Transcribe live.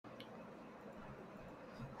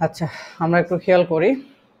আচ্ছা, আমরা একটু খেয়াল করি।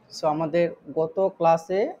 সো আমাদের গত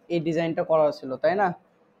ক্লাসে এই ডিজাইনটা করা ছিল, তাই না?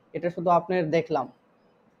 এটা শুধু আপনার দেখলাম,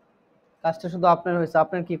 কাজটা শুধু আপনার হয়েছে।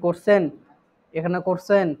 আপনার কি করছেন? এখানে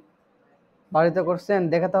করছেন, বাড়িতে করছেন,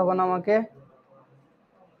 দেখাতে হবে না আমাকে।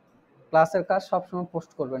 ক্লাসের কাজ সবসময়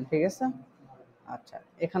পোস্ট করবেন, ঠিক আছে? আচ্ছা,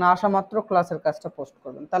 এখানে আসা মাত্র ক্লাসের কাজটা পোস্ট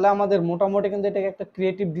করবেন। তাহলে আমাদের মোটামুটি কিন্তু এটাকে একটা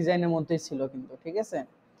ক্রিয়েটিভ ডিজাইনের মধ্যেই ছিল কিন্তু, ঠিক আছে?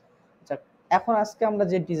 আচ্ছা, এখন আজকে আমরা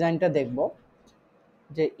যে ডিজাইনটা দেখব,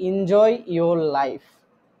 যে এনজয় ইওর লাইফ,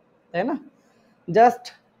 তাই না? জাস্ট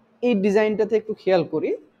এই ডিজাইনটাতে একটু খেয়াল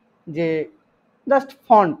করি যে জাস্ট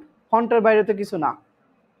ফন্টের বাইরে তো কিছু না।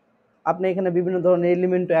 আপনি এখানে বিভিন্ন ধরনের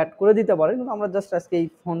এলিমেন্টও অ্যাড করে দিতে পারেন, কিন্তু আমরা জাস্ট আজকে এই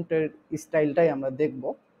ফন্টের স্টাইলটাই আমরা দেখব।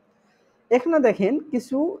 এখানে দেখেন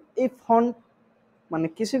কিছু এই ফন্ট মানে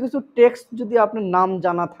কিছু কিছু টেক্সট যদি আপনার নাম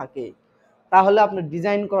জানা থাকে তাহলে আপনার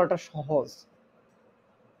ডিজাইন করাটা সহজ।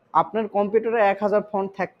 আপনার কম্পিউটারে 1000 ফন্ট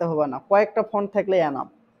থাকতে হবে না, কয়েকটা ফন্ট থাকলে এনাফ।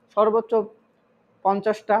 সর্বোচ্চ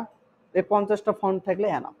 50টা, এই 50টা ফন্ট থাকলে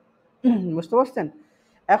এনাফ। বুঝতে পারছেন?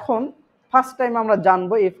 এখন ফার্স্ট টাইম আমরা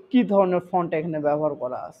জানবো কি ধরনের ফন্ট এখানে ব্যবহার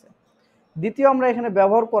করা আছে। দ্বিতীয় আমরা এখানে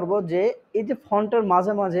ব্যবহার করব যে এই যে ফন্টের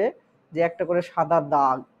মাঝে মাঝে যে একটা করে সাদা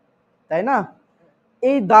দাগ, তাই না?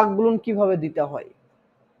 এই দাগগুলো কিভাবে দিতে হয়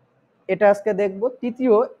এটা আজকে দেখব।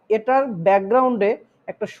 তৃতীয়, এটার ব্যাকগ্রাউন্ডে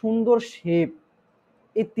একটা সুন্দর শেপ,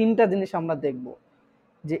 এই তিনটা জিনিস আমরা দেখব।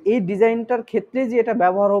 যে এই ডিজাইনটার ক্ষেত্রে যে এটা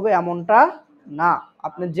ব্যবহার হবে এমনটা না,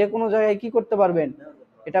 আপনি যে কোনো জায়গায় কি করতে পারবেন,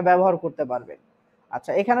 এটা ব্যবহার করতে পারবেন।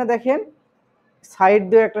 আচ্ছা, এখানে দেখেন সাইড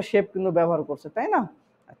দিয়ে একটা শেপ কিন্তু ব্যবহার করছে, তাই না?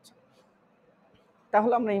 আচ্ছা,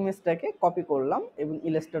 তাহলে আমরা ইমেজটাকে কপি করলাম এবং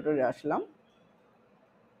ইলাস্ট্রেটরে আসলাম।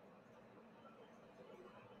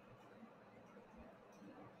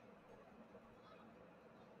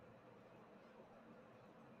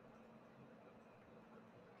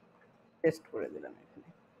 পেস্ট করে দিলাম। এখানে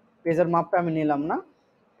পেজের মাপটা আমি নিলাম না,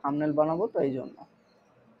 থাম্বনেল বানাবো তো এই জন্য।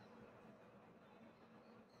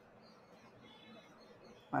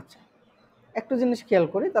 আচ্ছা, একটু জিনিস খেয়াল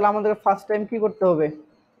করি, তাহলে আমাদের ফার্স্ট টাইম কি করতে হবে,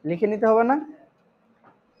 লিখে নিতে হবে না?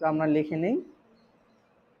 তো আমরা লিখে নিই,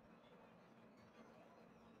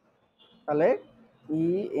 তাহলে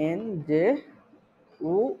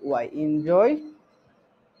ENJOY, এনজয়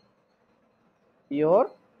ইওর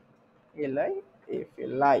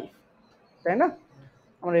লাইফ, তাই না?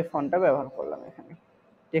 আমরা এই ফন্টটা ব্যবহার করলাম, এখানে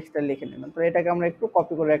টেক্সটটা লিখে নিলাম। তো এটাকে আমরা একটু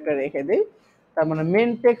কপি করে একটা রেখে দিই। তার মানে মেন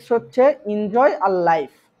টেক্সট হচ্ছে এনজয় আর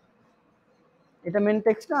লাইফ, এটা মেন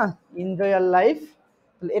টেক্সট না, এনজয় আর লাইফ।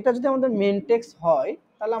 তাহলে এটা যদি আমাদের মেন টেক্সট হয়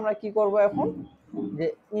তাহলে আমরা কি করব এখন, যে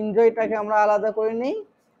এনজয়টাকে আমরা আলাদা করে নেই,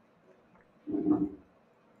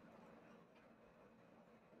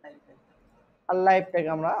 আর লাইফটাকে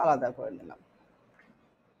আমরা আলাদা করে নিলাম,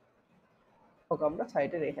 ওকে আমরা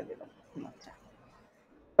সাইডে রেখে দিলাম। আচ্ছা,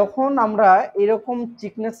 তখন আমরা এরকম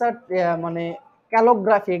সিগনেচার মানে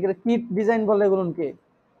ক্যালিগ্রাফি, এগুলো কি ডিজাইন বলে এগুলোকে,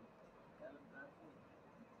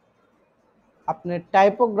 আপনার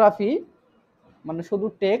টাইপোগ্রাফি মানে শুধু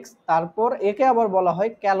টেক্সট, তারপর একে আবার বলা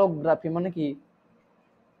হয় ক্যালিগ্রাফি, মানে কি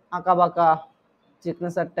আঁকা বাঁকা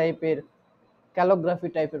সিগনেচার টাইপের, ক্যালিগ্রাফি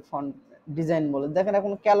টাইপের ফন্ট ডিজাইন বলে। দেখেন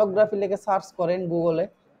এখন ক্যালিগ্রাফি লিখে সার্চ করেন গুগলে,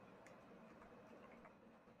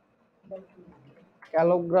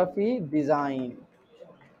 ক্যালিগ্রাফি ডিজাইন।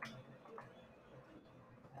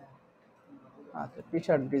 আচ্ছা, টি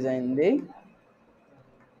শার্ট ডিজাইন দেই।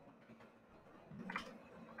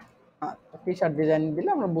 টি শার্ট ডিজাইন দিলে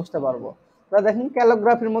আমরা বুঝতে পারবো। তাহলে দেখেন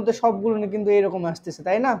ক্যালিগ্রাফির মধ্যে সবগুলো কিন্তু এইরকম আসতেছে,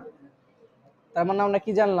 তাই না? তার মানে আমরা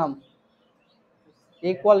কি জানলাম,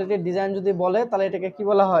 এই কোয়ালিটির ডিজাইন যদি বলে তাহলে এটাকে কি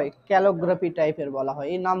বলা হয়, ক্যালিগ্রাফি টাইপের বলা হয়।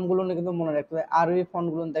 এই নামগুলো কিন্তু মনে রাখতে হবে, আরবি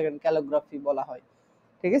ফন্টগুলো দেখেন ক্যালিগ্রাফি বলা হয়,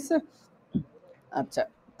 ঠিক আছে? আচ্ছা,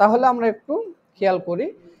 তাহলে আমরা একটু খেয়াল করি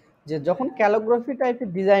যে যখন ক্যালিগ্রাফি টাইপের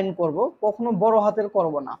ডিজাইন করব কখনো বড় হাতের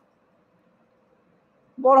করব না।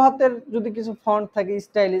 বড় হাতের যদি কিছু ফন্ট থাকে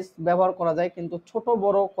স্টাইলিশ ব্যবহার করা যায়, কিন্তু ছোট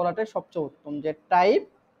বড় করাটাই সবচেয়ে উত্তম। যে টাইপ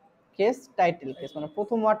কেস, টাইটেল কেস, মানে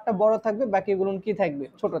প্রথম ওয়ার্ডটা বড় থাকবে, বাকিগুলো কি থাকবে,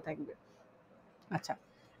 ছোট থাকবে। আচ্ছা,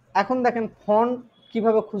 এখন দেখেন ফন্ট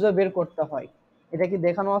কিভাবে খুঁজে বের করতে হয়, এটা কি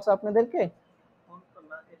দেখানো আছে আপনাদেরকে?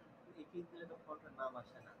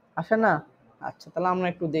 আসে না? আচ্ছা, তাহলে আমরা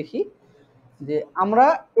একটু দেখি যে আমরা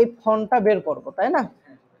এই ফন্টটা বের করব, তাই না?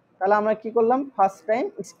 তাহলে আমরা কি করলাম, ফার্স্ট টাইম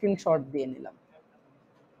স্ক্রিনশট দিয়ে নিলাম।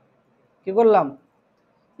 কি করলাম,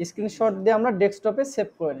 স্ক্রিনশট দিয়ে আমরা ডেস্কটপে সেভ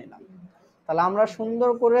করে নিলাম। তাহলে আমরা সুন্দর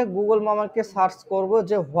করে গুগল মামাকে সার্চ করব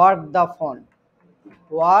যে what the font,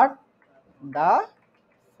 what the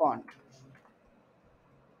font.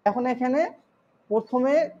 এখন এখানে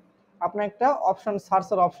প্রথমে আপনার একটা অপশন,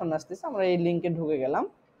 সার্চের অপশন আসতেছে, আমরা এই লিংকে ঢুকে গেলাম।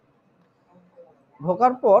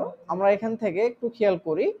 ঢোকার পর আমরা এখান থেকে একটু খেয়াল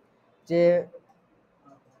করি যে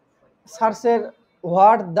সার্চের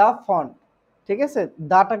হোয়াট দা ফন্ট, ঠিক আছে,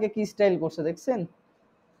 দাটাকে কি স্টাইল করছে দেখছেন।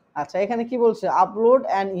 আচ্ছা এখানে কি বলছে, আপলোড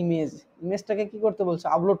অ্যান ইমেজ, ইমেজটাকে কি করতে বলছে,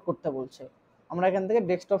 আপলোড করতে বলছে। আমরা এখান থেকে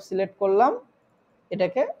ডেস্কটপ সিলেক্ট করলাম,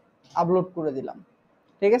 এটাকে আপলোড করে দিলাম,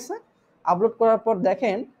 ঠিক আছে। আপলোড করার পর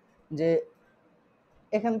দেখেন যে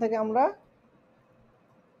এখান থেকে আমরা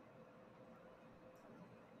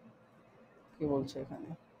কি বলছে এখানে,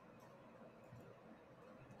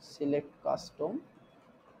 সিলেক্ট কাস্টম,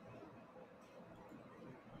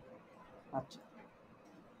 আচ্ছা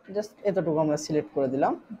জাস্ট এতটুকু আমরা সিলেক্ট করে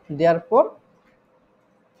দিলাম। দেওয়ার পর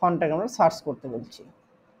ফন্টটাকে আমরা সার্চ করতে বলছি,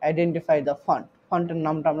 আইডেন্টিফাই দ্য ফন্ট, ফন্টের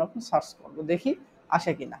নামটা আমরা সার্চ করব, দেখি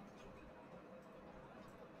আসে কিনা।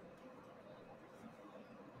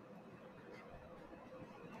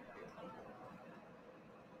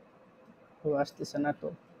 তো আসতেছে না তো,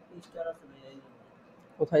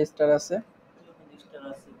 কোথায় স্টার আছে,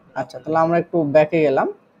 আচ্ছা তাহলে আমরা একটু ব্যাকে গেলাম,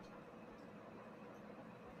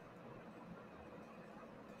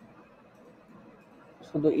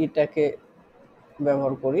 শুধু এটাকে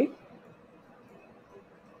ব্যবহার করি,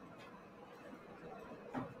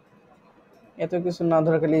 এত কিছু না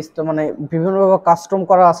ধরে খালি মানে বিভিন্নভাবে কাস্টম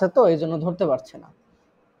করা আছে তো এই জন্য ধরতে পারছে না,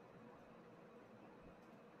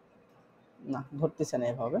 না ধরতেছে না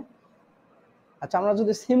এভাবে। আচ্ছা আমরা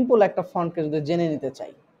যদি সিম্পল একটা ফন্টকে যদি জেনে নিতে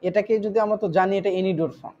চাই, এটাকে যদি আমরা তো জানি এটা এনি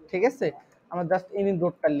ডট ফন্ট, ঠিক আছে, আমরা জাস্ট এনি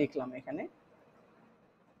ডটটা লিখলাম এখানে,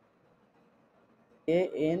 A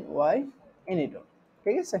N Y any dot,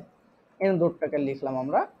 ঠিক আছে, এনি ডটটাকে লিখলাম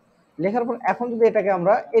আমরা। লেখার পর এখন যদি এটাকে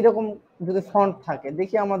আমরা এরকম যদি ফন্ট থাকে,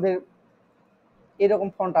 দেখি আমাদের এরকম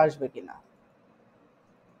ফন্ট আসবে কিনা।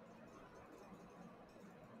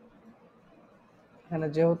 এখানে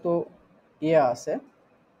যেহেতু ইয়ে আছে,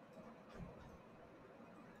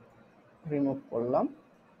 রিমুভ করলাম,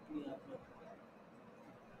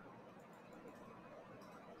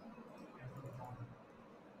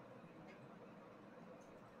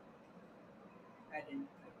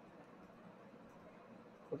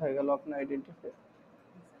 কোথায় গেল আপনার আইডেন্টিফাই,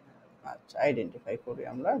 আচ্ছা আইডেন্টিফাই করি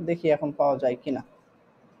আমরা, দেখি এখন পাওয়া যায় কিনা,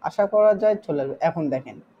 আশা করা যায় চলে আসবে। এখন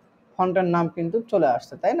দেখেন ফন্টের নাম কিন্তু চলে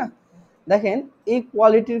আসছে, তাই না। দেখেন এই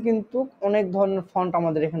কোয়ালিটির কিন্তু অনেক ধরনের ফন্ট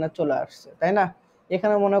আমাদের এখানে চলে আসছে, তাই না।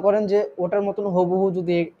 এখানে মনে করেন যে ওটার মতন হুবহু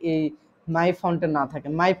যদি এই মাই ফন্টে না থাকে,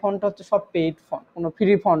 মাই ফন্ট হচ্ছে সব পেইড ফন্ট, কোনো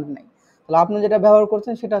ফ্রি ফন্ট নেই, তাহলে আপনি যেটা ব্যবহার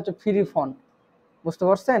করছেন সেটা হচ্ছে ফ্রি ফন্ট, বুঝতে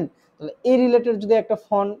পারছেন। তাহলে এই রিলেটেড যদি একটা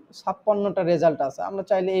ফন্ট 56টা রেজাল্ট আছে, আমরা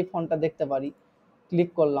চাইলে এই ফন্টটা দেখতে পারি, ক্লিক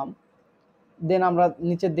করলাম, দেন আমরা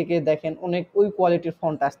নিচের দিকে দেখেন অনেক ওই কোয়ালিটির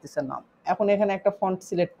ফন্ট আসতেছে নাম। এখন এখানে একটা ফন্ট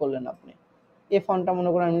সিলেক্ট করলেন আপনি, এই ফন্টটা মনে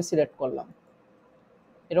করেন আমি সিলেক্ট করলাম,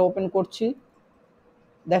 এটা ওপেন করছি,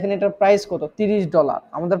 দেখেন এটার প্রাইস কত, $30।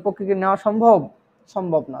 আমাদের পক্ষে কি নেওয়া সম্ভব,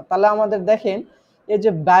 সম্ভব না। তাহলে আমাদের দেখেন এই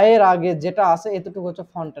যে ব্যয়ের আগে যেটা আছে এতটুকু হচ্ছে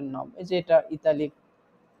ফন্টের নাম, এই যে এটা ইতালিক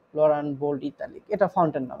লরান বোল্ড ইতালিক, এটা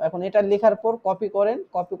ফন্টের নাম। এখন এটা লেখার পর কপি করেন,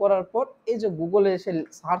 কপি করার পর এই যে গুগলে এসে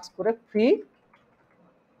সার্চ করে ফ্রি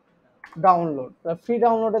ডাউনলোড, ফ্রি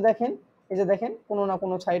ডাউনলোডে দেখেন এই যে দেখেন কোনো না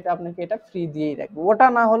কোনো সাইটে আপনাকে এটা ফ্রি দিয়েই রাখবে, ওটা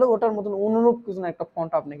না হলে ওটার মতন অনুরূপ কিছু না একটা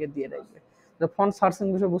ফন্ট আপনাকে দিয়ে রাখবে। ফন্ট সার্চিং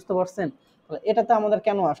বিষয়ে বুঝতে পারছেন। তাহলে এটাতে আমাদের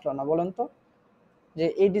কেন আসলো না বলেন তো, যে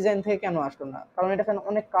এই ডিজাইন থেকে কেন আসলো না, কারণ এটা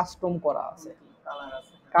অনেক কাস্টম করা আছে,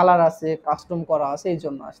 কালার আছে, কাস্টম করা আছে, এই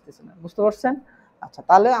জন্য আসতেছে না, বুঝতে পারছেন। আচ্ছা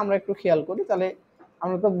তাহলে আমরা একটু খেয়াল করি, তাহলে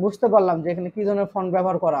আমরা তো বুঝতে পারলাম যে এখানে কি ধরনের ফন্ট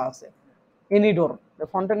ব্যবহার করা আছে, এনিডোর,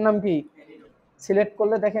 ফন্টের নাম কি, সিলেক্ট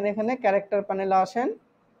করলে দেখেন এখানে ক্যারেক্টার প্যানেলে আসেন,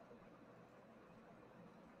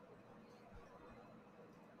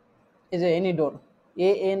 এই যে এনিডোর,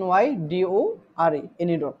 ANYDORE,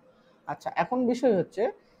 এনিডোর। আচ্ছা এখন বিষয় হচ্ছে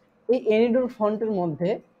এই এনিডোর ফন্টের মধ্যে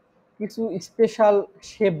কিছু স্পেশাল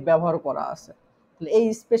শেপ ব্যবহার করা আছে, তাহলে এই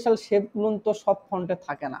স্পেশাল শেপগুলো তো সব ফন্টে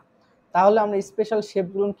থাকে না, তাহলে আমরা স্পেশাল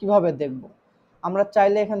শেপগুলো কিভাবে দেখব। আমরা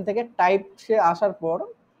চাইলে এখান থেকে টাইপসে আসার পর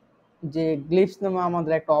যে গ্লিপস নামে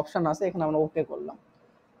আমাদের একটা অপশন আছে, এখানে আমরা ওকে করলাম,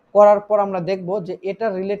 করার পর আমরা দেখব যে এটা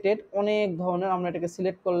রিলেটেড অনেক ধরনের, আমরা এটাকে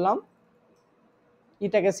সিলেক্ট করলাম,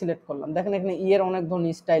 এটাকে সিলেক্ট করলাম, দেখেন এখানে এর অনেক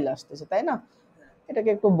ধরনের স্টাইল আসতেছে, তাই না। এটাকে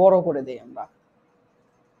একটু বড় করে দেই আমরা,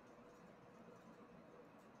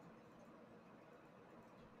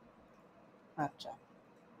 আচ্ছা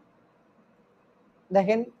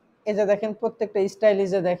দেখেন এই যে দেখেন প্রত্যেকটা স্টাইল, এই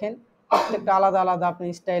যে দেখেন প্রত্যেকটা আলাদা আলাদা আপনি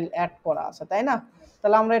স্টাইল অ্যাড করা আছে, তাই না।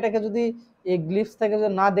 তাহলে আমরা এটাকে যদি এই গ্লিপস থেকে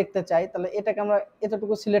যদি না দেখতে চাই, তাহলে এটাকে আমরা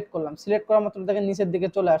এতটুকু সিলেক্ট করলাম, সিলেক্ট করার মাত্র দেখেন নিচের দিকে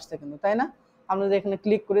চলে আসছে কিন্তু, তাই না। আমরা যদি এখানে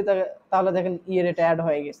ক্লিক করি তাহলে দেখেন ইয়ের এটা অ্যাড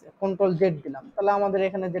হয়ে গেছে, কন্ট্রোল Z দিলাম, তাহলে আমাদের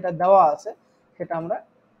এখানে যেটা দেওয়া আছে সেটা আমরা,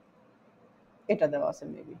 এটা দেওয়া আছে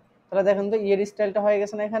মেবি, তাহলে দেখেন তো ইয়ের স্টাইলটা হয়ে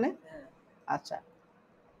গেছে না এখানে। আচ্ছা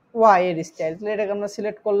ওয়াই এর স্টাইল, তাহলে এটাকে আমরা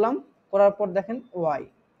সিলেক্ট করলাম, করার পর দেখেন ওয়াই,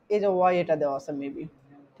 এই যে ওয়াই এটা দেওয়া আছে মেবি,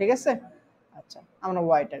 ঠিক আছে। আচ্ছা আমরা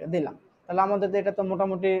ওয়াইটাকে দিলাম, তাহলে আমাদের এটা তো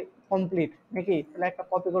মোটামুটি কমপ্লিট নাকি। তাহলে একটা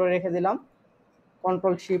কপি করে রেখে দিলাম,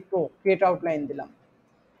 কন্ট্রোল শিফট ও ক্রিয়েট আউটলাইন দিলাম।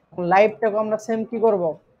 এখন লাইভটাকে আমরা সেম কি করব,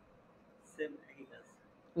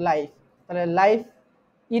 লাইভ। তাহলে লাইভ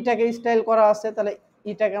ইটাকে স্টাইল করা আছে, তাহলে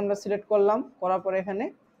ইটাকে আমরা সিলেক্ট করলাম, করার পরে এখানে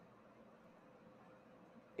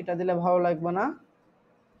এটা দিলে ভালো লাগবে না,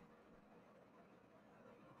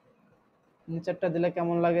 নিচেরটা দিলে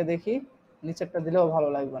কেমন লাগে দেখি, নিচেরটা দিলেও ভালো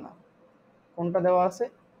লাগবে না। কোনটা দেওয়া আছে,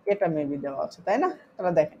 এটা মেবি দেওয়া আছে, তাই না।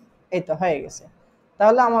 তাহলে দেখেন এই তো হয়ে গেছে।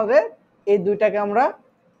 তাহলে আমাদের এই দুইটাকে আমরা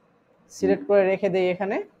সিলেক্ট করে রেখে দেই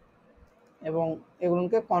এখানে, এবং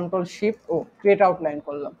এগুলোকে কন্ট্রোল শিফট ও ক্রিয়েট আউটলাইন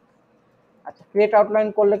করলাম। আচ্ছা ক্রিয়েট আউটলাইন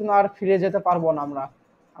করলে কিন্তু আর ফিরে যেতে পারবো না আমরা,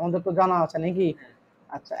 আমাদের তো জানা আছে নাকি।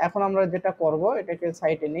 আচ্ছা এখন আমরা যেটা করব, এটাকে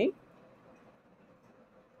সাইটে নেই,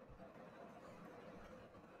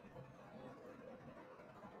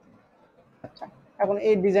 আচ্ছা এখন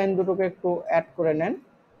এই ডিজাইন দুটোকে একটু অ্যাড করে নেন,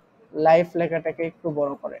 লাইফ লেখাটাকে একটু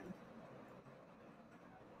বড় করেন।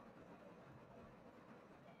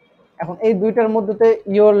 এখন এই দুইটার মধ্যে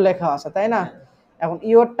ইওর লেখা আছে, তাই না। এখন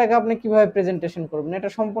ইওরটাকে আপনি কিভাবে প্রেজেন্টেশন করবেন, এটা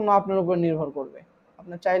সম্পূর্ণ আপনার উপর নির্ভর করবে।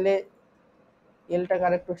 আপনি চাইলে এলটাকে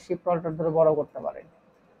আরেকটু শিফট অল্টার ধরে বড় করতে পারেন,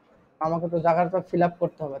 আমাকে তো জায়গাটা ফিল আপ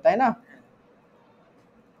করতে হবে, তাই না।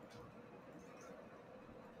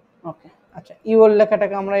 ওকে আচ্ছা ইওর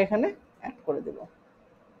লেখাটাকে আমরা এখানে অ্যাড করে দেব,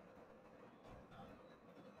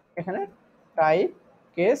 এখানে টাইপ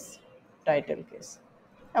কেস টাইটেল কেস।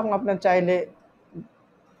 এবং আপনি চাইলে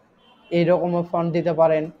এইরকম ফন্ট দিতে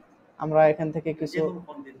পারেন, আমরা এখান থেকে কিছু,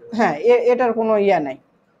 হ্যাঁ এটার কোনো ইয়া নাই,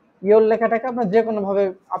 ইওর লেখাটাকে আপনার যে কোনো ভাবে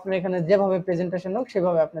আপনি এখানে যেভাবে প্রেজেন্টেশন হোক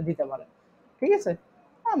সেভাবে আপনি দিতে পারেন, ঠিক আছে।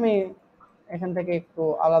 আমি এখান থেকে একটু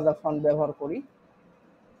আলাদা ফন্ট ব্যবহার করি,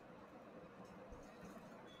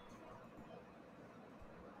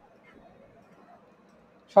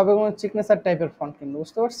 সবে কোনো সিগনেচার টাইপের ফন্ট, কিন্তু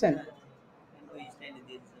বুঝতে পারছেন।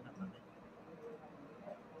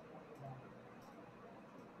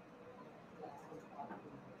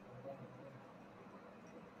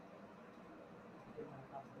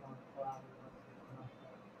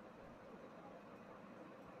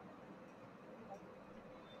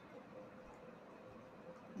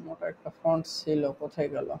 মোটা একটা ফন্ট ছিল, কোথায়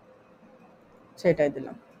গেল, সেটাই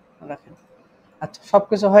দিলাম, রাখেন। আচ্ছা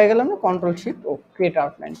সবকিছু হয়ে গেল, আমরা কন্ট্রোল শিফট ও ক্রিয়েট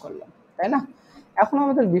আউটলাইন করলাম, তাই না। এখন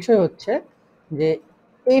আমাদের বিষয় হচ্ছে যে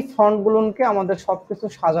এই ফন্টগুলোকে আমাদের সবকিছু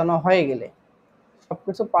সাজানো হয়ে গেলে,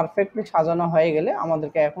 সবকিছু পারফেক্টলি সাজানো হয়ে গেলে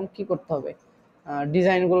আমাদেরকে এখন কি করতে হবে,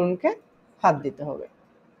 ডিজাইনগুলোকে হাত দিতে হবে।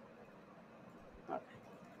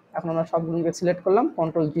 এখন আমরা সবগুলোকে সিলেক্ট করলাম,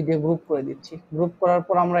 কন্ট্রোল জি দিয়ে গ্রুপ করে দিচ্ছি। গ্রুপ করার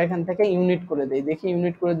পর আমরা এখান থেকে ইউনিট করে দিই, দেখি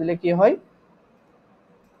ইউনিট করে দিলে কি হয়,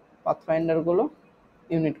 পাথফাইন্ডার গুলো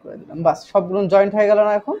ইউনিট করে দিলাম, বাস সবগুলো জয়েন্ট হয়ে গেল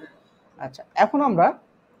না এখন। আচ্ছা এখন আমরা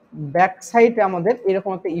ব্যাক সাইডে আমাদের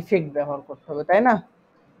এরকম একটা ইফেক্ট ব্যবহার করতে হবে, তাই না।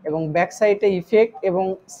 এবং ব্যাক সাইডে ইফেক্ট এবং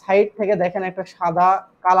সাইড থেকে দেখেন একটা সাদা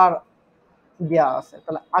কালার দেওয়া আছে,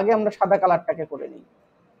 তাহলে আগে আমরা সাদা কালারটাকে করে নিই।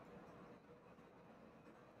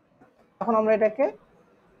 এখন আমরা এটাকে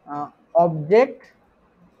object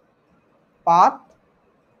path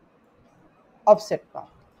offset path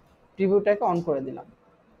প্রিভিউটাকে on করে দিলাম,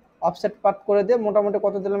 অফসেট পাথ করে দিয়ে মোটামুটি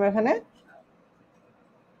কত দিলাম এখানে,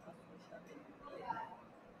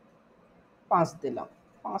 5 দিলাম,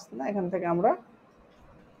 5 না এখান থেকে আমরা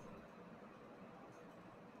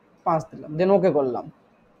 5 দিলাম, দেন ওকে করলাম,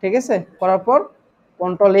 ঠিক আছে। করার পর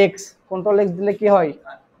কন্ট্রোল এক্স, কন্ট্রোল এক্স দিলে কি হয়,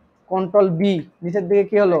 কন্ট্রোল বি, নিচের দিকে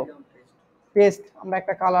কি হলো, পেস্ট। আমরা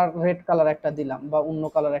একটা কালার রেড কালার একটা দিলাম, বা অন্য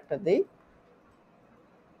কালার একটা দেই,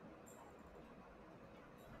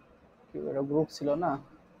 কি এটা গ্রুপ ছিল না,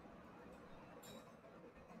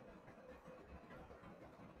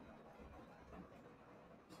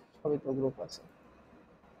 সবই তো গ্রুপ আছে।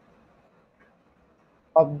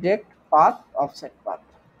 অবজেক্ট পাথ অফসেট পাথ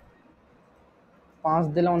 5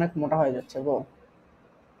 দিলে অনেক মোটা হয়ে যাচ্ছে গো,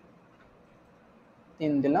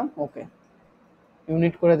 3 দিলাম, ওকে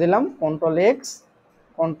ইউনিট করে দিলাম, control x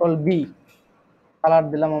control B, colour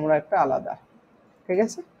দিলাম আমরা একটা আলাদা, ঠিক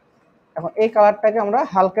আছে। এখন এই কালারটাকে আমরা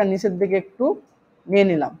হালকা নিচের দিকে একটু নিয়ে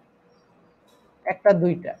নিলাম, একটা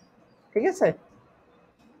দুইটা, ঠিক আছে।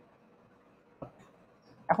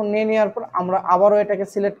 এখন নিয়ে নেওয়ার পর আমরা আবারও এটাকে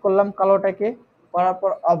সিলেক্ট করলাম কালোটাকে, করার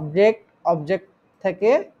পর অবজেক্ট, অবজেক্ট থেকে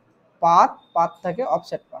পাথ, পাথ থেকে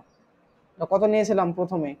অফসেট পাথ, কত নিয়েছিলাম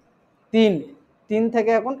প্রথমে 3, 3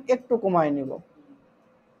 থেকে এখন একটু কমায় নিব,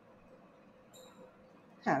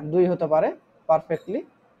 হ্যাঁ 2 হতে পারে পারফেক্টলি,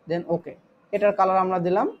 দেন ওকে। এটার কালার আমরা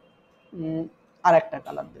দিলাম আর একটা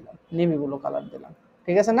কালার দিলাম, নেভি ব্লু কালার দিলাম,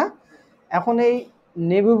 ঠিক আছে না। এখন এই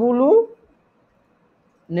নেভি ব্লু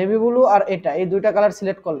নেভি ব্লু আর এটা, এই দুইটা কালার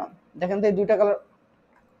সিলেক্ট করলাম। দেখেন তো এই দুইটা কালার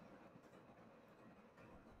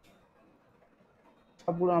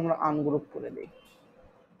সবগুলো আমরা আনগ্রুপ করে দিই,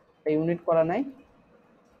 এই ইউনিট করা নাই,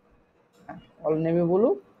 অল নেভি ব্লু,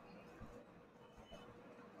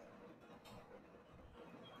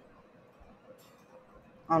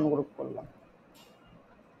 আনগ্রুপ করলাম,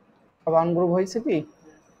 সব আনগ্রুপ হয়েছে কি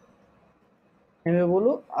নেভি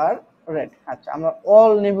ব্লু আর রেড। আচ্ছা, আমরা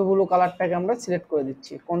অল নেভি ব্লু কালারটাকে আমরা সিলেক্ট করে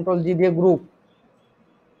দিচ্ছি, কন্ট্রোল জি দিয়ে গ্রুপ,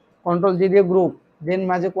 কন্ট্রোল জি দিয়ে গ্রুপ, দেন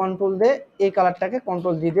মাঝে কন্ট্রোল দিয়ে এই কালারটাকে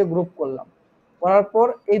কন্ট্রোল জি দিয়ে গ্রুপ করলাম, করার পর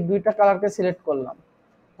এই দুইটা কালারকে সিলেক্ট করলাম,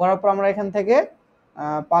 করার পর আমরা এখান থেকে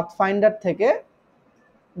পাথ ফাইন্ডার থেকে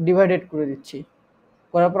ডিভাইডেড করে দিচ্ছি,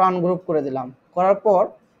 করার পর আনগ্রুপ করে দিলাম, করার পর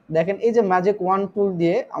দেখেন এই যে ম্যাজিক ওয়ান টুল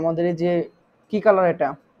দিয়ে আমাদের এই যে কি কালার, এটা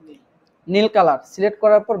নীল কালার, সিলেক্ট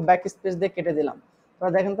করার পর ব্যাক স্পেস দিয়ে কেটে দিলাম। তো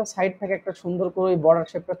দেখেন তো সাইড থেকে একটা সুন্দর করে ওই বর্ডার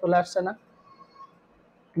শেপটা চলে আসছে না?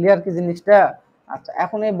 ক্লিয়ার কি জিনিসটা? আচ্ছা,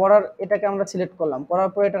 এখন এই বর্ডার এটাকে আমরা সিলেক্ট করলাম, করার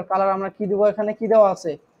পর এটার কালার আমরা কি দিব, এখানে কি দেওয়া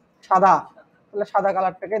আছে সাদা, তাহলে সাদা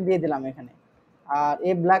কালারটাকে দিয়ে দিলাম এখানে। আর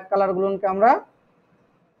এই ব্ল্যাক কালারগুলোকে আমরা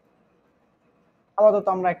আপাতত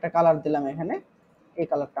আমরা একটা কালার দিলাম এখানে, এই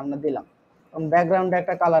কালারটা আমরা দিলাম, এবং ব্যাকগ্রাউন্ডে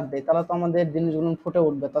একটা কালার দেই, তাহলে তো আমাদের জিনিসগুলো ফুটে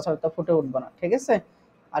উঠবে, তাছাড়া তো ফুটে উঠবে না, ঠিক আছে?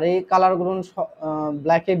 আর এই কালারগুলো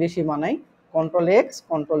ব্ল্যাকে বেশি মানাই, কন্ট্রোল এক্স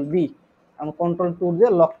কন্ট্রোল বি এবং কন্ট্রোল টু দিয়ে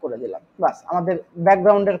লক করে দিলাম, বাস আমাদের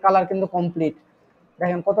ব্যাকগ্রাউন্ডের কালার কিন্তু কমপ্লিট।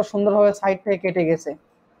 দেখেন কত সুন্দরভাবে সাইড থেকে কেটে গেছে।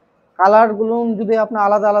 কালারগুলো যদি আপনি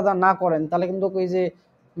আলাদা আলাদা না করেন তাহলে কিন্তু ওই যে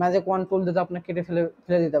ম্যাজিক ওয়ান টুল দিয়ে আপনি কেটে ফেলে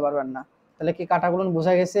ফেলে দিতে পারবেন না। তাহলে কি কাটাগুলো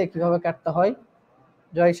বোঝা গেছে কিভাবে কাটতে হয়?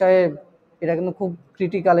 জয় সাহেব, এটা কিন্তু খুব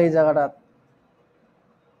ক্রিটিক্যাল এই জায়গাটা।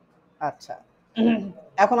 আচ্ছা,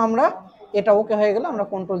 এখন আমরা এটা ওকে হয়ে গেলে আমরা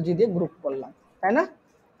কন্ট্রোল জি দিয়ে গ্রুপ করলাম, তাই না?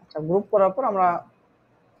 আচ্ছা, গ্রুপ করার পর আমরা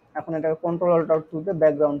এখন এটাকে কন্ট্রোল অল্টার টু দিয়ে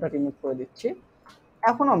ব্যাকগ্রাউন্ডটা রিমুভ করে দিচ্ছি।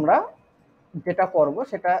 এখন আমরা যেটা করব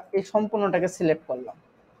সেটা এই সম্পূর্ণটাকে সিলেক্ট করলাম,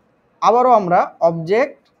 আবারও আমরা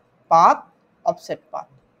অবজেক্ট পাথ অফসেট পাথ,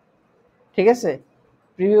 ঠিক আছে,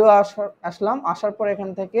 প্রিভিউ আসলাম, আসার পর এখান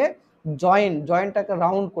থেকে জয়েন্টটাকে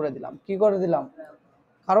রাউন্ড করে দিলাম। কি করে দিলাম?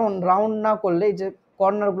 কারণ রাউন্ড না করলে এই যে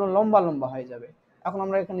কর্নারগুলো লম্বা লম্বা হয়ে যাবে। এখন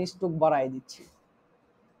আমরা এখানে স্ট্রোক বাড়াই দিচ্ছি,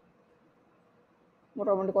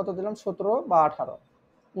 মোটামুটি কত দিলাম, 17 বা 18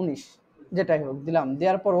 19 যেটাই হোক দিলাম,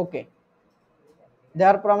 দেওয়ার পর ওকে,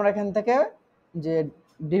 দেওয়ার পর আমরা এখান থেকে যে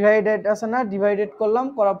ডিভাইডেড আছে না, ডিভাইডেড করলাম,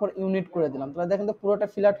 করার পর ইউনিট করে দিলাম, তাহলে দেখেন তো পুরোটা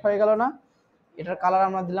ফিলাট হয়ে গেল না? এটার কালার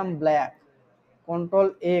আমরা দিলাম black, control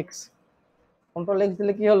x, control x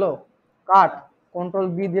দিলে কি হলো কাট, কন্ট্রোল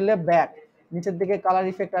বি দিলে ব্যাক, নিচের দিকে কালার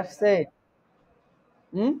ইফেক্ট আসছে।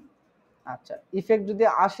 আচ্ছা, ইফেক্ট যদি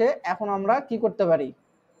আসে এখন আমরা কি করতে পারি,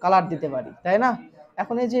 কালার দিতে পারি, তাই না?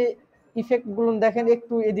 এখন এই যে ইফেক্ট গুলো দেখেন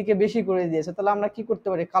একটু এদিকে বেশি করে দিয়েছে, তাহলে আমরা কি করতে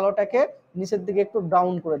পারি, কালোটাকে নিচের দিকে একটু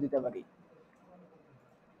ডাউন করে দিতে পারি,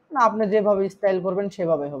 না আপনি যেভাবে স্টাইল করবেন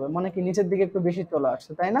সেভাবে হবে, মানে কি নিচের দিকে একটু বেশি চলে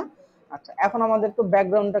আসছে, তাই না? আচ্ছা, এখন আমাদের তো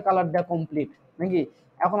ব্যাকগ্রাউন্ডটা কালার দেওয়া কমপ্লিট নাকি?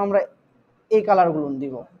 এখন আমরা এই কালারগুলো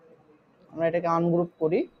দিব, আমরা এটাকে আনগ্রুপ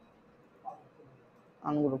করি,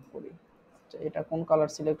 আনগ্রুপ করি। আচ্ছা, এটা কোন কালার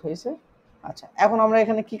সিলেক্ট হয়েছে? আচ্ছা, এখন আমরা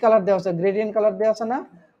এখানে কি কালার দেওয়া আছে, গ্রেডিয়েন্ট কালার দেওয়া আছে না?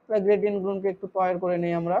 তাহলে গ্রেডিয়েন্ট গুলোকে একটু তৈরি করে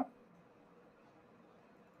নেই আমরা।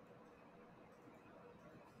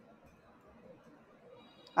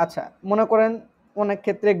 আচ্ছা, মনে করেন অনেক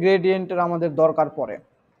ক্ষেত্রে গ্রেডিয়েন্টের আমাদের দরকার পড়ে,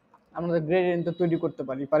 আমাদের গ্রেডিয়েন্ট তৈরি করতে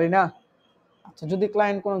পারি, পারি না? আচ্ছা, যদি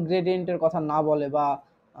ক্লায়েন্ট কোনো গ্রেডিয়েন্টের কথা না বলে বা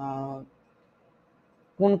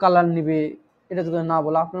কোন কালার নিবে এটা যদি না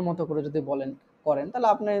বলে আপনার মতো করে যদি বলেন করেন, তাহলে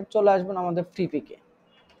আপনি চলে আসবেন আমাদের ফ্রি পিকে,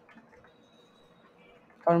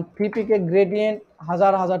 কারণ ফ্রি পিকে গ্রেডিয়েন্ট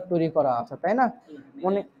হাজার হাজার তৈরি করা আছে, তাই না?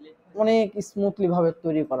 অনেক অনেক স্মুথলি ভাবে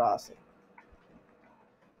তৈরি করা আছে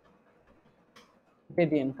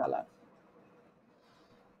গ্রেডিয়েন্ট কালার।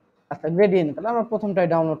 আচ্ছা, গ্রেডিয়েন্ট কালার আমরা প্রথমটাই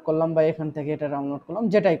ডাউনলোড করলাম বা এখান থেকে এটা ডাউনলোড করলাম,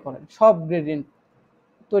 যেটাই করেন সব গ্রেডিয়েন্ট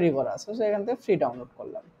তৈরি করা আছে, তো এখান থেকে ফ্রি ডাউনলোড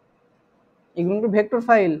করলাম। এগুলো কিন্তু ভেক্টর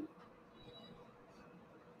ফাইল,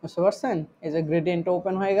 বুঝতে পারছেন? এই যে গ্রেডিয়েন্টটা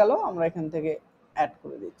ওপেন হয়ে গেল, আমরা এখান থেকে অ্যাড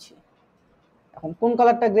করে দিচ্ছি। এখন কোন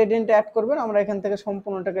কালারটা গ্রেডিয়েন্টে অ্যাড করবেন আমরা এখান থেকে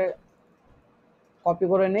সম্পূর্ণটাকে কপি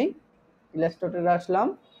করে নেই, ইলাস্ট্রেটরে আসলাম,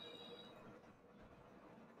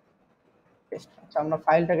 আচ্ছা আমরা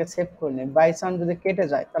ফাইলটাকে সেভ করে নিই, বাই চান্স যদি কেটে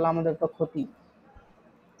যায় তাহলে আমাদের তো ক্ষতি।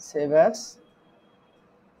 Save as,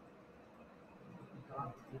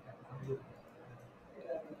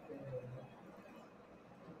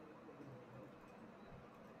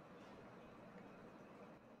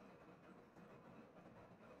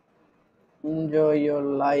 enjoy your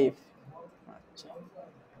life. আচ্ছা,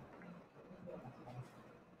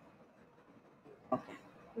 ওকে,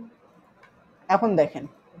 এখন দেখেন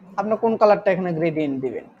আপনি কোন কালারটা এখানে গ্রেডিয়েন্ট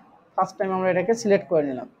দিবেন। ফার্স্ট টাইম আমরা এটাকে সিলেক্ট করে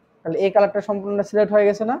নিলাম, তাহলে এই কালারটা সম্পূর্ণ সিলেক্ট হয়ে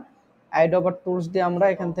গেছে না। আইড ওভার টুলস দিয়ে আমরা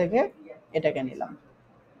এখান থেকে এটাকে নিলাম,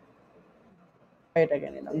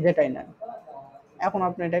 যেটাই নেন। এখন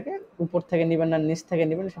আপনি এটাকে উপর থেকে নেবেন না নিচ থেকে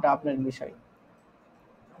নেবেন সেটা আপনার বিষয়,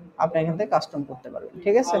 আপনি এখান থেকে কাস্টম করতে পারবেন,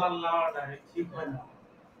 ঠিক আছে।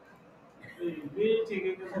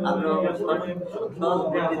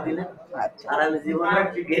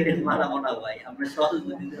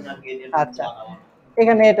 আচ্ছা,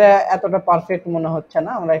 এখানে এটা এতটা পারফেক্ট মনে হচ্ছে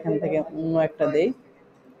না, আমরা এখান থেকে অন্য একটা দেই।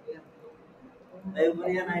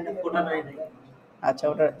 আচ্ছা,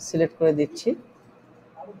 ওটা সিলেক্ট করে দিচ্ছি।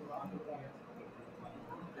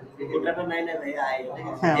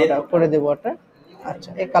 হ্যাঁ, ওটা করে দেবো ওটা। আচ্ছা,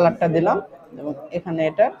 এই কালারটা দিলাম এবং এখানে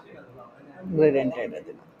এটা গ্রেডিয়েন্ট এটা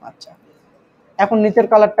দিলাম। আচ্ছা, এখন নিচের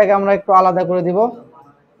কালারটাকে আমরা একটু আলাদা করে দিব।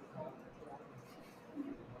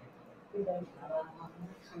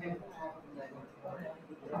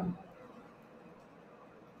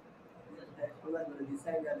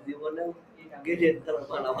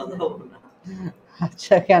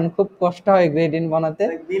 আচ্ছা, কেন খুব কষ্ট হয় গ্রেডিয়েন্ট বানাতে?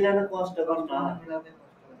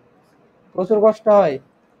 প্রচুর কষ্ট হয়।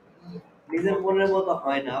 নিজের মনের মতো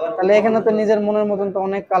হয় না। তাহলে এখানে তো নিজের মনের মতন তো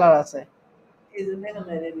অনেক কালার আছে।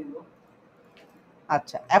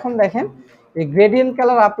 আচ্ছা, এখন দেখেন এই গ্রেডিয়েন্ট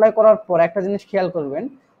কালার অ্যাপ্লাই করার পর একটা জিনিস খেয়াল করবেন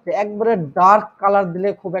যে একবারে ডার্ক কালার দিলে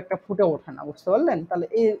খুব একটা ফুটে ওঠে না, বুঝতে পারলেন? তাহলে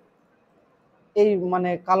এই এই মানে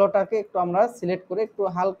কালোটাকে একটু আমরা সিলেক্ট করে একটু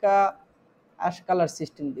হালকা অ্যাশ কালার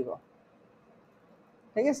সিস্টেম দিব,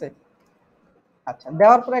 ঠিক আছে। আচ্ছা,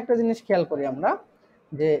 দেওয়ার পরে একটা জিনিস খেয়াল করি আমরা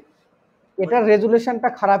যে এটার রেজুলেশনটা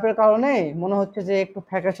খারাপের কারণে মনে হচ্ছে যে একটু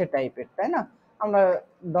ফ্যাকাশে টাইপের, তাই না? আমরা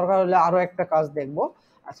দরকার হলে আরো একটা কাজ দেখব।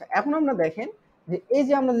 আচ্ছা, এখন আমরা দেখেন যে এই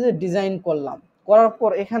যে আমরা যে ডিজাইন করলাম, করার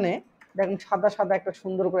পর এখানে দেখেন সাদা সাদা একটা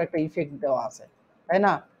সুন্দর করে একটা ইফেক্ট দেওয়া আছে, তাই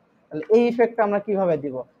না? তাহলে এই ইফেক্টটা আমরা কিভাবে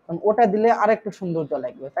দিব? কারণ ওটা দিলে আরেকটু সৌন্দর্য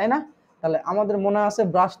লাগবে, তাই না? তাহলে আমাদের মনে আছে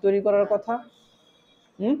ব্রাশ তৈরি করার কথা।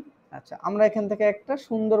 আচ্ছা, আমরা এখান থেকে একটা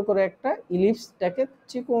সুন্দর করে একটা ইলিপসটাকে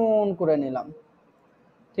চিকন করে নিলাম,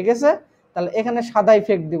 ঠিক আছে। তাহলে এখানে সাদা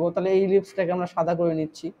ইফেক্ট দিব, তাহলে এই ইলিপসটাকে আমরা সাদা করে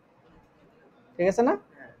নিচ্ছি, ঠিক আছে না?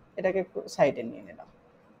 এটাকে একটু সাইডে নিয়ে নিলাম।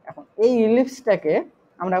 এখন এই ইলিপসটাকে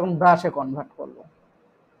আমরা এখন ব্রাশে কনভার্ট করব।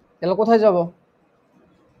 তাহলে কোথায় যাব?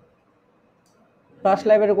 ব্রাশ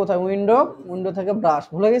লাইব্রেরি কোথায়? উইন্ডো থেকে ব্রাশ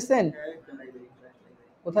ভুলে গেছেন?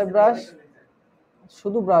 কোথায় ব্রাশ?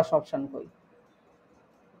 শুধু ব্রাশ অপশন কই?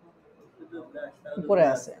 উপরে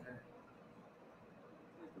আছে।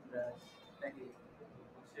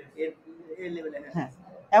 হ্যাঁ,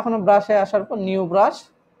 এখন ব্রাশে আসার পর নিউ ব্রাশ,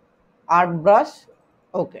 আর্ট ব্রাশ,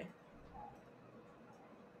 ওকে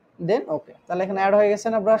দেন ওকে। তাহলে এখানে অ্যাড হয়ে গেছে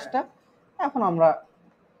না ব্রাশটা। এখন আমরা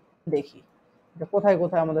দেখি যে কোথায়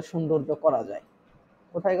কোথায় আমাদের সৌন্দর্য করা যায়।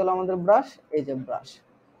 কোথায় গেল আমাদের ব্রাশ? এই যে ব্রাশ।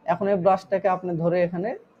 এখন এই ব্রাশটাকে আপনি ধরে এখানে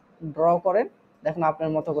ড্র করেন, দেখেন আপনার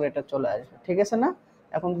মতো করে এটা চলে আসবে, ঠিক আছে না?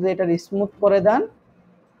 এখন যদি এটা স্মুথ করে দেন,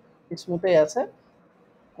 স্মুথই আছে,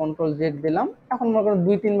 কন্ট্রোল জেড দিলাম। এখন মনে করেন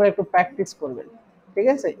 2-3 বার একটু প্র্যাকটিস করবেন, ঠিক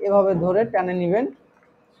আছে। এভাবে ধরে টানে নেবেন,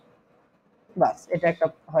 বাস এটা একটা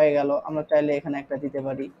হয়ে গেল। আমরা চাইলে এখানে একটা দিতে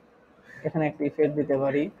পারি, এখানে একটা ইফেক্ট দিতে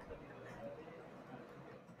পারি।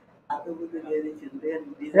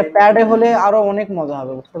 প্যাডে হলে আরো অনেক মজা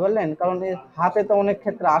হবে, বুঝতে পারলেন? কারণ হাতে তো অনেক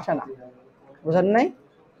ক্ষেত্রে আসে না, বুঝেন নাই?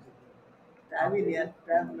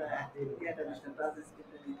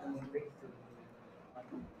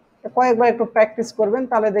 কয়েকবার একটু প্র্যাকটিস করবেন,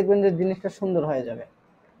 তাহলে দেখবেন যে জিনিসটা সুন্দর হয়ে যাবে,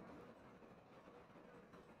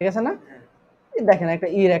 ঠিক আছে না? এই দেখেন একটা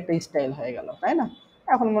একটা স্টাইল হয়ে গেল, তাই না?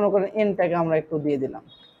 এখন মনে করেন এনটাকে আমরা একটু দিয়ে দিলাম,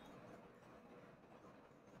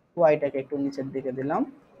 ওয়াইটাকে একটু নিচের দিকে দিলাম,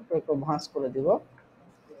 একটু ভাঁজ করে দিব।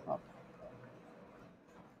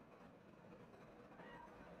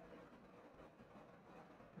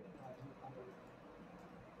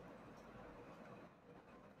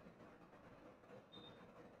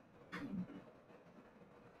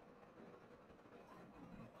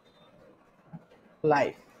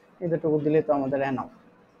 লাইফ এতটুকু দিলে তো আমাদের এনাফ।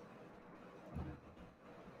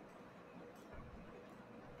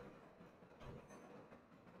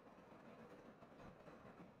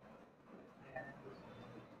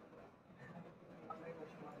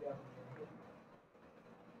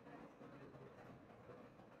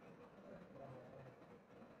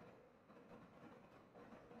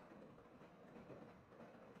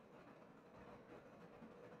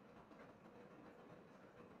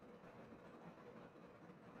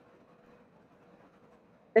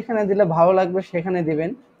 এখানে দিলে ভালো লাগবে সেখানে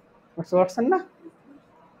দিবেন, বুঝতে পারছেন না?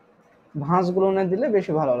 ভাঁজগুলো না দিলে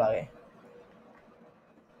বেশি ভালো লাগে।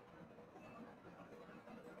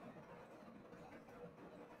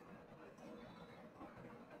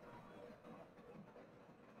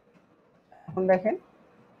 এখন দেখেন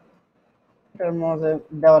এটার মধ্যে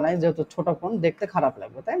দেওয়া নাই, যেহেতু ছোট ফোন দেখতে খারাপ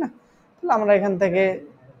লাগবে, তাই না? তাহলে আমরা এখান থেকে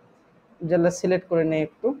যেটা সিলেক্ট করে নিই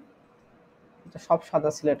একটু, সব সাদা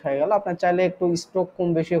সিলেক্ট হয়ে গেল। আপনি চাইলে একটু স্ট্রোক কম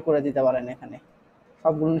বেশিও করে দিতে পারেন, এখানে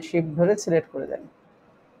সবগুলো শিফট ধরে সিলেক্ট করে দেন।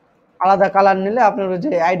 আলাদা কালার নিলে আপনার ওই যে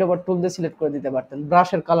আইডোবার টুল দিয়ে সিলেক্ট করে দিতে পারতেন,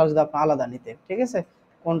 ব্রাশের কালার যদি আপনি আলাদা নিতেন, ঠিক আছে?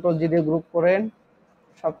 কন্ট্রোল জি দিয়ে গ্রুপ করেন,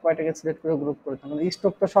 সব কয়টাকে সিলেক্ট করে গ্রুপ করে দেন।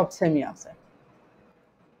 স্ট্রোক তো সব সেমই আছে,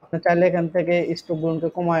 আপনি চাইলে এখান থেকে স্ট্রোকগুলোকে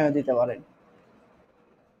কমায়ও দিতে পারেন।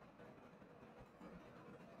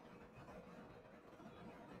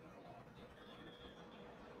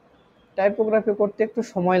 টাইপোগ্রাফি করতে একটু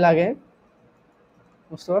সময় লাগে,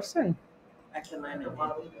 বুঝতে পারছেন?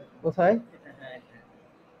 কোথায়?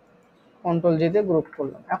 কন্ট্রোল জি দিয়ে গ্রুপ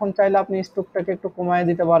করলাম। এখন চাইলে আপনি স্ট্রোকটাকে একটু কমায়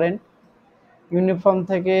দিতে পারেন। ইউনিফর্ম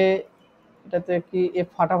থেকে এটাতে কি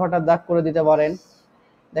ফাটা ফাটা দাগ করে দিতে পারেন।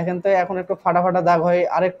 দেখেন তো এখন একটু ফাটা ফাটা দাগ হয়ে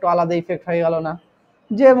আরেকটু আলাদা ইফেক্ট হয়ে গেল না?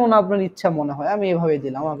 যেমন আপনার ইচ্ছা মনে হয়, আমি এভাবে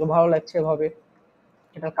দিলাম, আমাকে ভালো লাগছে এভাবে।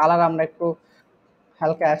 এটা কালার আমরা একটু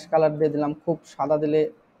হালকা অ্যাশ কালার দিয়ে দিলাম, খুব সাদা দিলে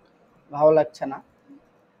ভালো লাগছে না।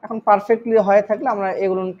 এখন পারফেক্টলি হয়ে থাকলে আমরা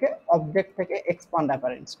এগুলোকে অবজেক্ট থেকে এক্সপান্ড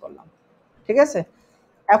অ্যাপারেন্স করলাম, ঠিক আছে?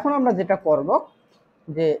 এখন আমরা যেটা করব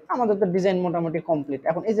যে আমাদের তো ডিজাইন মোটামুটি কমপ্লিট।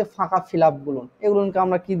 এখন এই যে ফাঁকা ফিল আপগুলো, এগুলোকে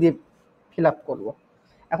আমরা কি দিয়ে ফিল আপ করবো?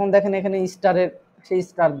 এখন দেখেন এখানে স্টারের সেই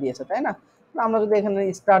স্টার দিয়েছে, তাই না? আমরা যদি এখানে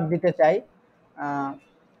স্টার দিতে চাই,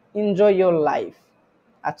 এনজয় ইয়োর লাইফ।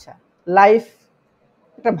 আচ্ছা, লাইফ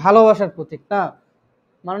একটা ভালোবাসার প্রতীক না?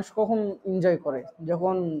 মানুষ কখন এনজয় করে?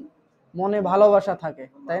 যখন মনে ভালোবাসা থাকে,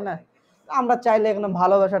 তাই না? আমরা চাইলে এখানে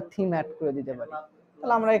ভালোবাসার থিম অ্যাড করে দিতে পারি।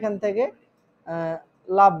 তাহলে আমরা এখান থেকে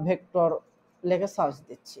লাভ ভেক্টর লিখে সার্চ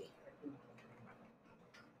দিচ্ছি।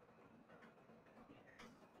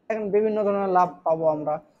 এখন বিভিন্ন ধরনের লাভ পাবো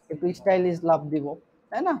আমরা, একটু স্টাইলিশ লাভ দিব,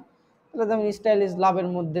 তাই না? তাহলে যেমন স্টাইলিশ লাভের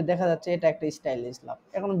মধ্যে দেখা যাচ্ছে এটা একটা স্টাইলিশ লাভ।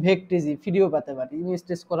 এখন ভেক্টিজি ফ্রিও পেতে পারি, ইমেজ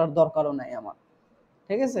টেস্ট করার দরকারও নাই আমার,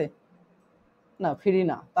 ঠিক আছে? না, ফ্রি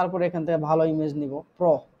না। তারপরে এখান থেকে ভালো ইমেজ নিব,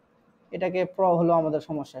 প্রো। এটাকে প্রো হলো আমাদের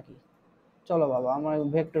সমস্যা কি? চলো বাবা আমরা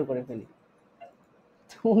ভেক্টর করে ফেলি।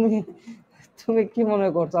 তুমি তুমি কি মনে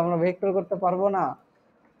করছো আমরা ভেক্টর করতে পারবো না?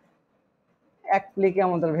 এক ক্লিকে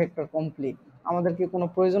আমাদের ভেক্টর কমপ্লিট। আমাদের কি কোনো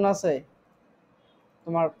প্রয়োজন আছে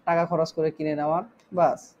তোমার টাকা খরচ করে কিনে নেওয়ার?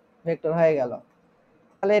 বাস, ভেক্টর হয়ে গেল।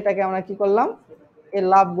 তাহলে এটাকে আমরা কি করলাম, এই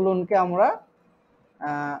লাভগুলোকে আমরা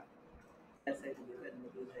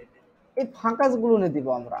এই ফাঁকাগুলো দিব,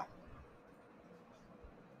 আমরা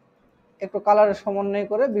একটু কালারের সমন্বয়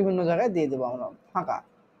করে বিভিন্ন জায়গায় দিয়ে দেবো আমরা ফাঁকা,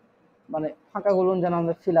 মানে ফাঁকাগুলো যেন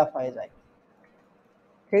আমাদের ফিল আপ হয়ে যায়,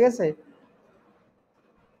 ঠিক আছে?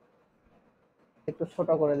 একটু ছোট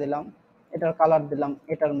করে দিলাম, এটার কালার দিলাম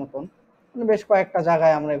এটার মতন, মানে বেশ কয়েকটা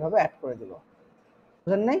জায়গায় আমরা এভাবে অ্যাড করে দিব,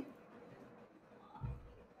 বুঝেন নাই?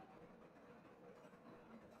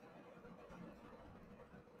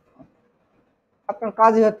 আপনার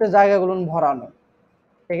কাজই হচ্ছে জায়গাগুলো ভরানো,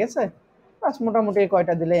 ঠিক আছে? বাস মোটামুটি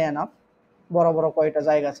কয়টা দিলে এনাফ। বড় বড় কয়টা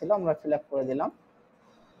জায়গা ছিল আমরা ফিল আপ করে দিলাম,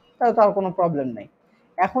 তাহলে তার কোনো প্রবলেম নেই।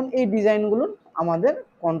 এখন এই ডিজাইনগুলো আমাদের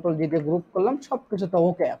কন্ট্রোল জি দিয়ে গ্রুপ করলাম, সবকিছু তো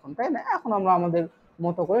ওকে এখন, তাই না? এখন আমরা আমাদের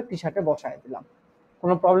মতো করে টি শার্টে বসায় দিলাম।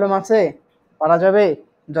 কোনো প্রবলেম আছে? পারা যাবে?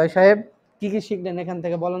 জয় সাহেব, কি কি শিখলেন এখান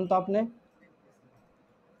থেকে বলেন তো আপনি?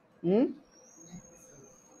 হুম,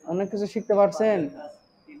 অনেক কিছু শিখতে পারছেন?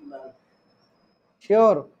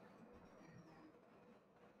 শিওর?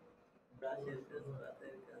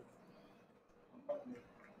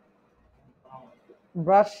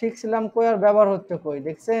 ব্রাশ শিখছিলাম কই আর ব্যবহার হচ্ছে কই,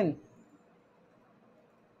 দেখছেন?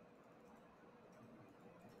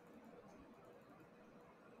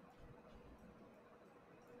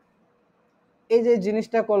 এই যে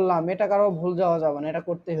জিনিসটা করলাম, এটা কারো ভুল যাওয়া যাবে না, এটা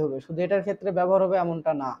করতেই হবে। শুধু এটার ক্ষেত্রে ব্যবহার হবে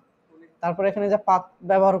এমনটা না। তারপর এখানে যে পাত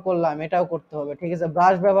ব্যবহার করলাম এটাও করতে হবে, ঠিক আছে?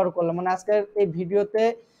 ব্রাশ ব্যবহার করলাম, মানে আজকের এই ভিডিওতে,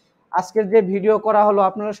 আজকের যে ভিডিও করা হলো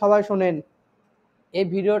আপনারা সবাই শুনেন, এই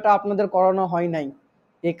ভিডিওটা আপনাদের করানো হয় নাই।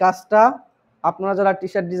 এই কাজটা আপনারা যারা টি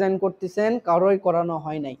শার্ট ডিজাইন করতেছেন কারোই করানো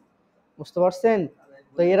হয় নাই, বুঝতে পারছেন?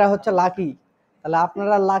 তো এরা হচ্ছে লাকি। তাহলে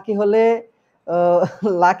আপনারা লাকি হলে,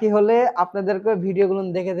 লাকি হলে আপনাদেরকে ভিডিওগুলো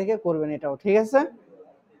দেখে দেখে করবেন এটাও, ঠিক আছে?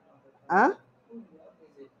 হ্যাঁ,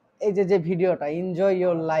 এই যে যে ভিডিওটা এনজয়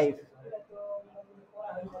ইওর লাইফ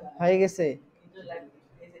হয়ে গেছে,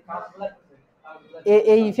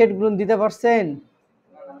 এই ইফেক্ট গুলো দিতে পারছেন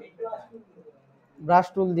ব্রাশ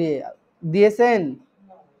টুল দিয়ে? দিয়েছেন?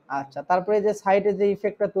 আচ্ছা, তারপরে যে সাইডে যে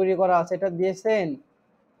ইফেক্টটা তৈরি করা আছে এটা দিয়েছেন?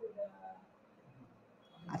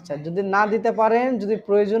 আচ্ছা, যদি না দিতে পারেন, যদি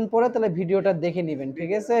প্রয়োজন পড়ে তাহলে ভিডিওটা দেখে নেবেন,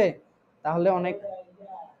 ঠিক আছে? তাহলে অনেক।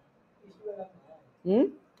 হুম,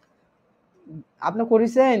 আপনি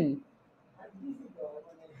করেছেন?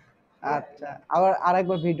 আচ্ছা, আবার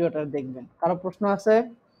আরেকবার ভিডিওটা দেখবেন। কারো প্রশ্ন আছে?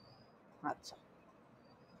 আচ্ছা।